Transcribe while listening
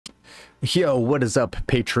Yo, what is up,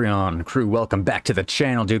 Patreon crew? Welcome back to the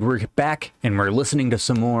channel, dude. We're back, and we're listening to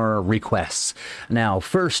some more requests. Now,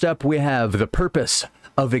 first up, we have The Purpose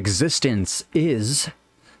of Existence Is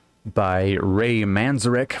by Ray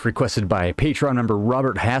Manzarek, requested by Patreon member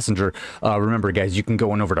Robert Hassinger. Remember, guys, you can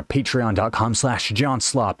go on over to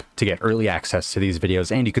patreon.com/JohnSlop to get early access to these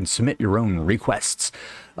videos, and you can submit your own requests.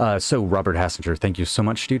 So, Robert Hassinger, thank you so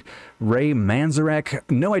much, dude. Ray Manzarek,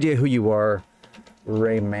 no idea who you are.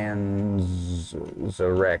 Ray Manzarek.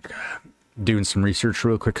 Doing some research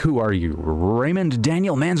real quick. Who are you? Raymond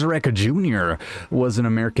Daniel Manzarek Jr. was an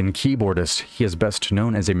American keyboardist. He is best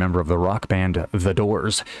known as a member of the rock band The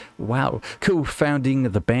Doors. Wow. Co-founding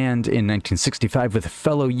the band in 1965 with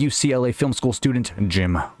fellow UCLA Film School student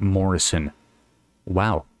Jim Morrison.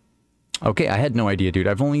 Wow. Okay, I had no idea, dude.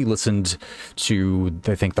 I've only listened to,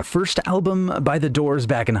 I think, the first album by The Doors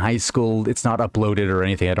back in high school. It's not uploaded or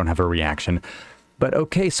anything. I don't have a reaction. But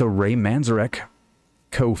okay, so Ray Manzarek,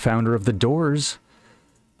 co-founder of The Doors.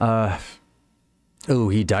 Oh,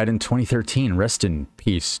 he died in 2013. Rest in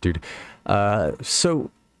peace, dude. Okay,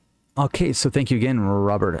 so thank you again,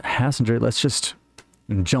 Robert Hassinger. Let's just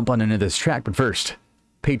jump on into this track. But first,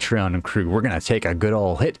 Patreon crew, we're going to take a good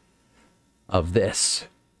old hit of this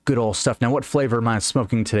good old stuff. Now, what flavor am I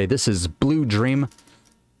smoking today? This is Blue Dream.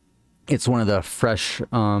 It's one of the fresh,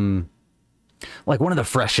 like one of the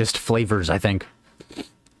freshest flavors, I think.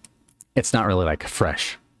 It's not really like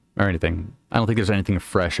fresh or anything. I don't think there's anything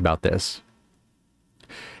fresh about this.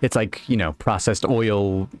 It's like, you know, processed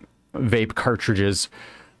oil, vape cartridges,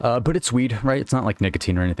 but it's weed, right? It's not like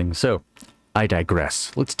nicotine or anything. So I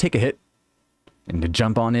digress. Let's take a hit and to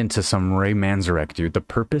jump on into some Ray Manzarek, dude. The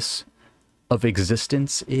purpose of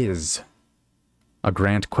existence is a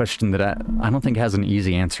grand question that I don't think has an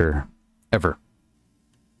easy answer ever.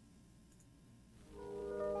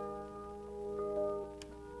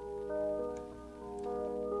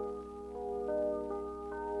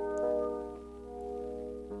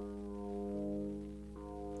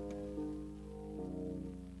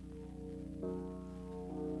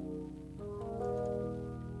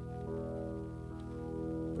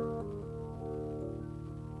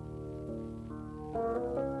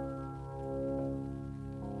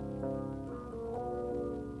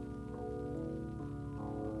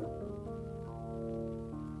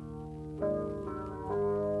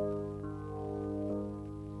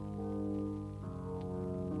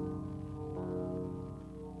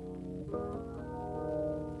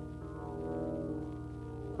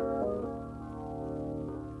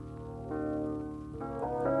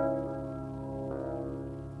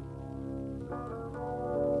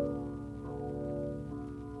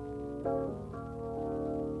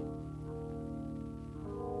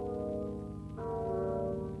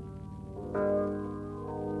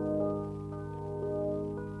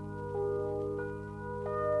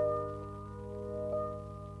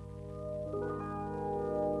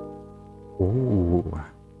 Ooh,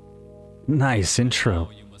 nice intro.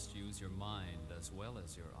 You must use your mind as well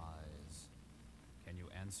as your eyes. Can you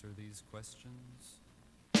answer these questions?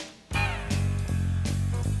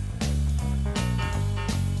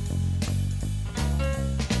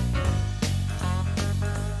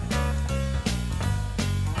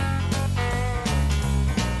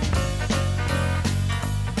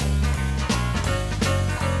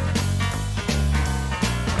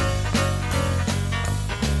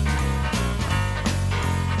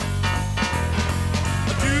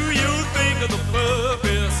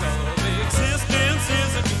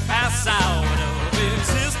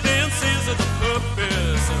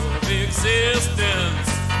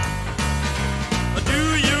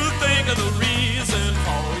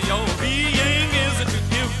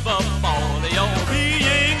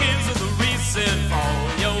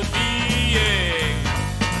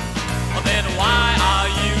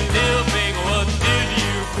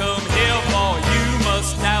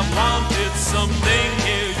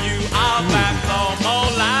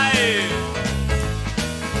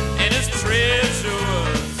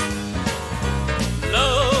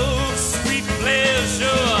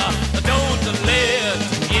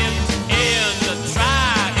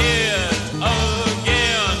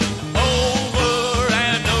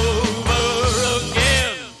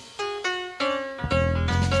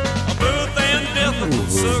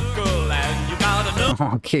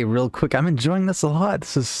 Okay, real quick, I'm enjoying this a lot.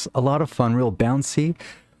 This is a lot of fun, real bouncy.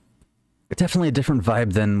 Definitely a different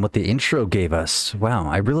vibe than what the intro gave us. Wow,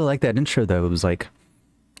 I really like that intro, though. It was like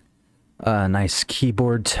a nice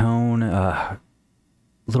keyboard tone, a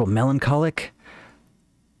little melancholic.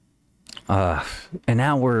 And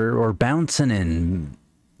now we're bouncing and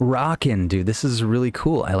rocking, dude. This is really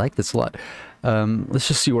cool. I like this a lot. Let's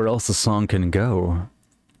just see where else the song can go.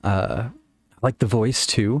 I like the voice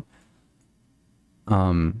too.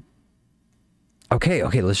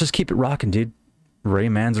 Okay, let's just keep it rocking, dude. Ray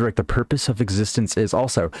Manzarek, The Purpose of Existence is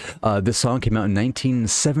also. This song came out in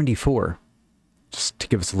 1974. Just to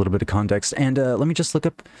give us a little bit of context. And let me just look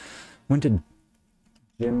up, when did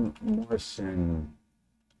Jim Morrison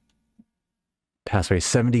pass away?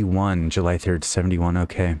 71, July 3rd, 71,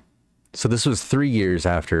 okay. So this was 3 years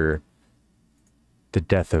after the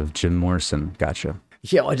death of Jim Morrison. Gotcha.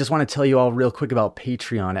 Yo, I just want to tell you all real quick about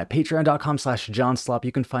Patreon. At patreon.com/JohnSlop,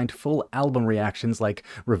 you can find full album reactions like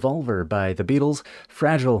Revolver by The Beatles,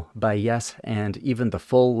 Fragile by Yes, and even the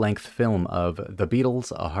full-length film of The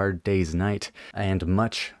Beatles, A Hard Day's Night, and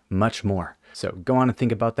much, much more. So go on and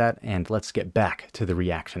think about that, and let's get back to the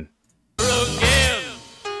reaction. Again,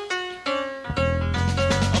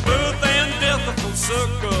 a birth and death, a full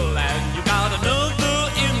circle, and you got another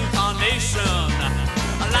incarnation.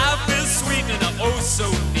 Life is sweet and oh so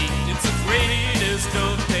neat. It's the greatest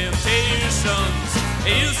of temptations.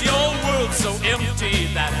 Is your world so empty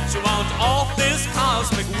that you want off this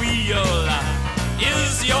cosmic wheel?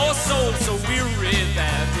 Is your soul so weary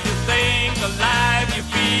that you think the life you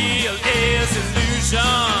feel is illusion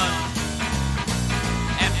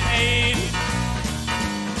and pain?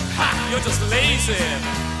 Ha! You're just lazy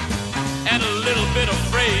and a little bit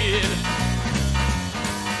afraid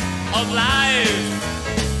of life.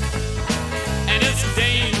 And it's a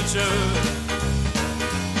danger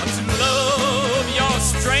to love your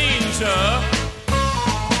stranger.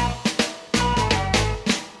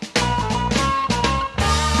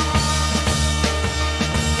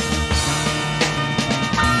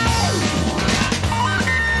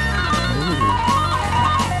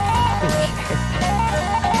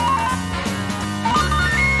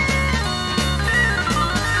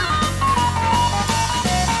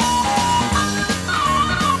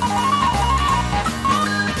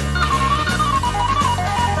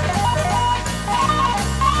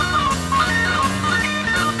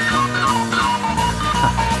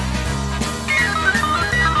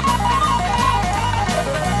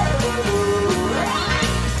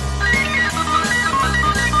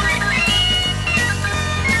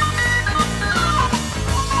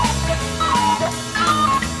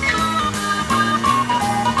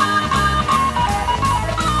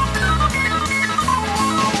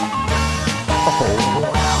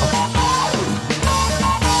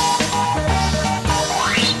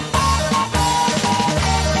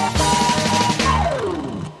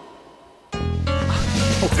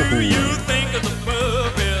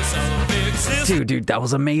 Dude, that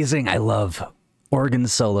was amazing. I love organ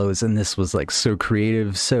solos, and this was like so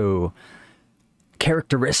creative, so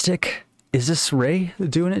characteristic. Is this Ray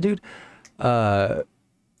doing it, dude? We'll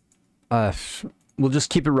just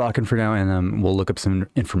keep it rocking for now, and we'll look up some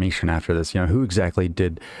information after this. You know, who exactly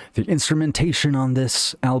did the instrumentation on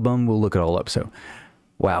this album? We'll look it all up. So,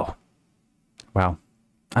 wow.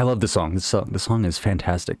 I love this song. This song is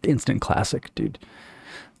fantastic. Instant classic, dude.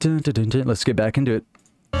 Dun, dun, dun, dun. Let's get back into it.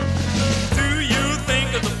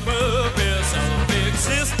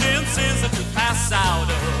 Out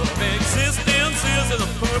of existence is the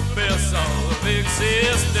purpose of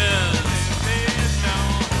existence.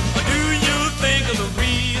 Do you think the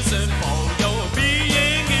reason for your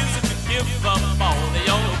being is to give up all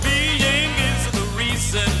your being is the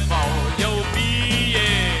reason for your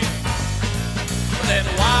being? Then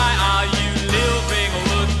why are you living?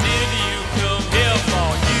 What did you come here for?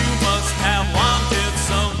 You must have wanted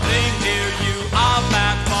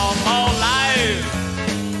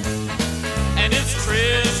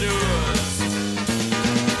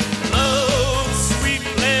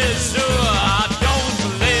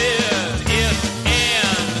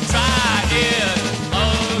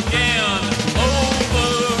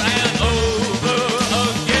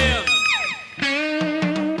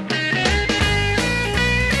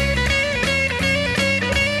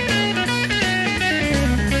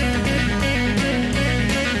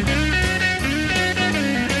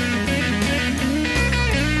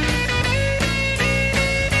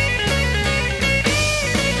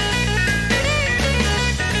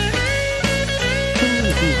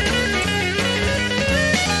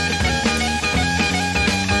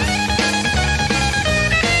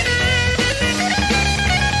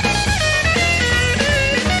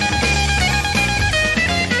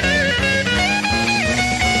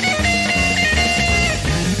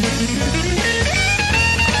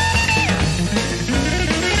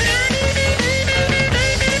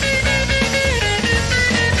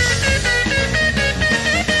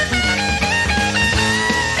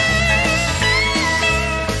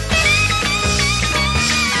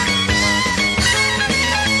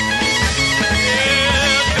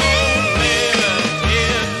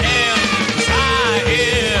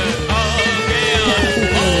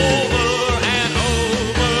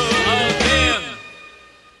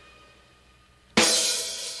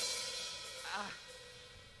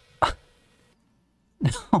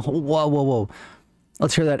Whoa, whoa, whoa.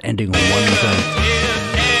 Let's hear that ending one more time.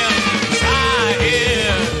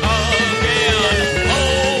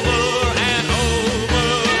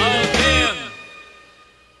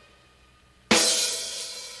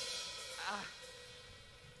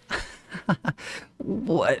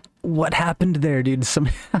 What happened there, dude?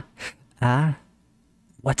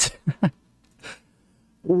 What?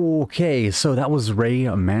 Okay, so that was Ray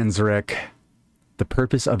Manzarek. The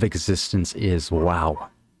Purpose of Existence is, wow.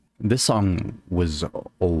 This song was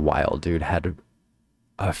wild, dude. Had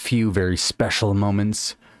a few very special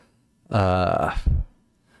moments.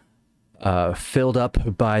 Filled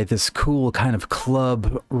up by this cool kind of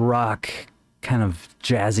club rock, kind of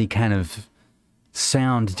jazzy kind of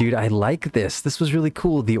sound, dude. I like this. This was really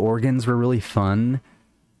cool. The organs were really fun.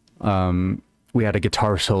 We had a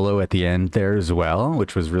guitar solo at the end there as well,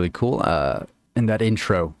 which was really cool. And that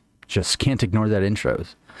intro, just can't ignore that intro.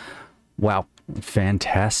 Wow,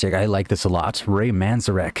 fantastic. I like this a lot. Ray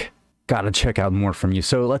Manzarek. Gotta check out more from you.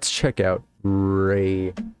 So let's check out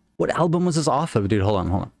Ray. What album was this off of, dude?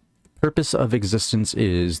 Hold on. Purpose of Existence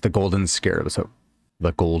is The Golden Scarab. So,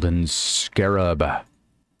 The Golden Scarab.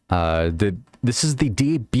 This is the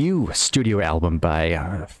debut studio album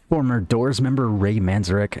by former Doors member Ray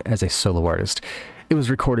Manzarek as a solo artist. It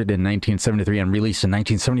was recorded in 1973 and released in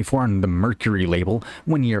 1974 on the Mercury label,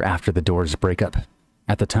 1 year after the Doors' breakup.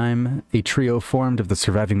 At the time, a trio formed of the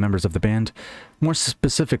surviving members of the band, more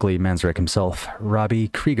specifically Manzarek himself, Robbie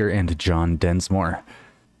Krieger, and John Densmore.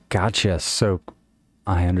 Gotcha, so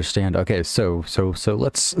I understand. Okay, so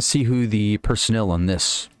let's see who the personnel on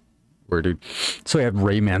this were, dude. So we have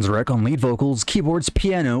Ray Manzarek on lead vocals, keyboards,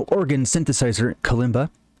 piano, organ, synthesizer, kalimba,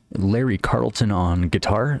 Larry Carlton on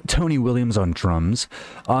guitar, Tony Williams on drums,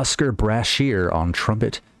 Oscar Brashear on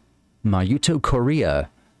trumpet, Mayuto Korea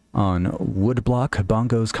on woodblock,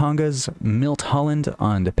 bongos, congas, Milt Holland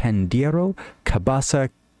on pandeiro, cabasa,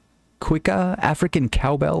 cuica, African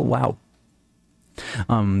cowbell, wow.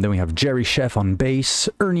 Then we have Jerry Sheff on bass,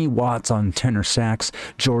 Ernie Watts on tenor sax,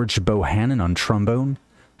 George Bohannon on trombone.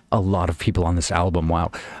 A lot of people on this album,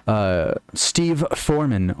 wow. Steve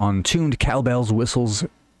Foreman on tuned cowbells, whistles,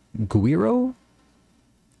 guiro,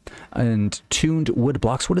 and tuned wood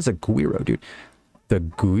blocks. What is a guiro, dude? The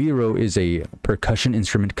guiro is a percussion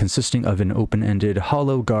instrument consisting of an open-ended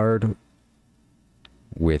hollow guard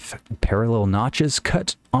with parallel notches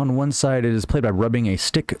cut on one side. It is played by rubbing a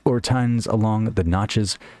stick or tines along the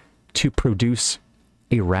notches to produce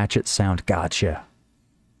a ratchet sound. Gotcha.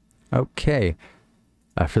 Okay.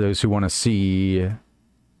 For those who want to see,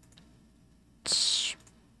 let's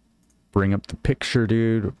bring up the picture,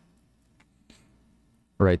 dude.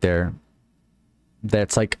 Right there.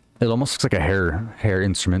 That's like, it almost looks like a hair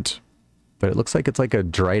instrument, but it looks like it's like a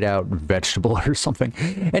dried out vegetable or something.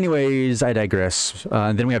 Anyways, I digress.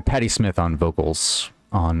 Then we have Patti Smith on vocals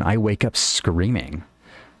on I Wake Up Screaming.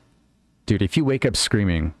 Dude, if you wake up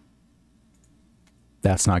screaming,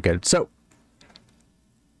 that's not good. So,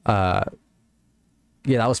 yeah,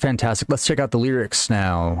 that was fantastic. Let's check out the lyrics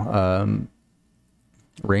now.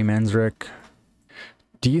 Ray Manzarek.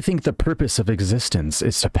 Do you think the purpose of existence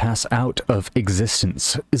is to pass out of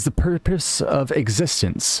existence? Is the purpose of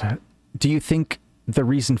existence? Do you think the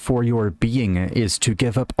reason for your being is to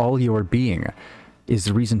give up all your being? Is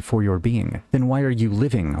the reason for your being? Then why are you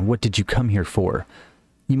living? What did you come here for?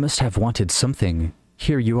 You must have wanted something.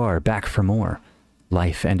 Here you are, back for more.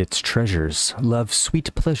 Life and its treasures. Love,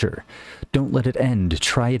 sweet pleasure. Don't let it end.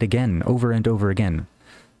 Try it again, over and over again.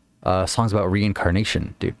 Songs about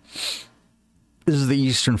reincarnation, dude. This is the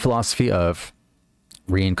Eastern philosophy of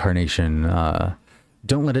reincarnation.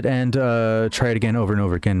 Don't let it end. Try it again, over and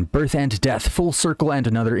over again. Birth and death, full circle and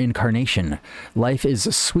another incarnation. Life is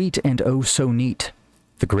sweet and oh so neat.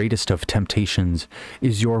 The greatest of temptations.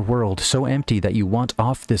 Is your world so empty that you want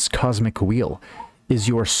off this cosmic wheel? Is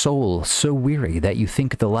your soul so weary that you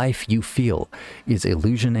think the life you feel is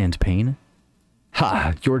illusion and pain?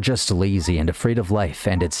 Ha! You're just lazy and afraid of life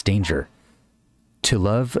and its danger. To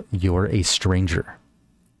love, you're a stranger.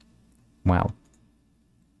 Wow.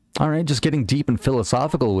 Alright, just getting deep and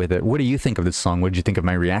philosophical with it. What do you think of this song? What did you think of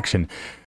my reaction?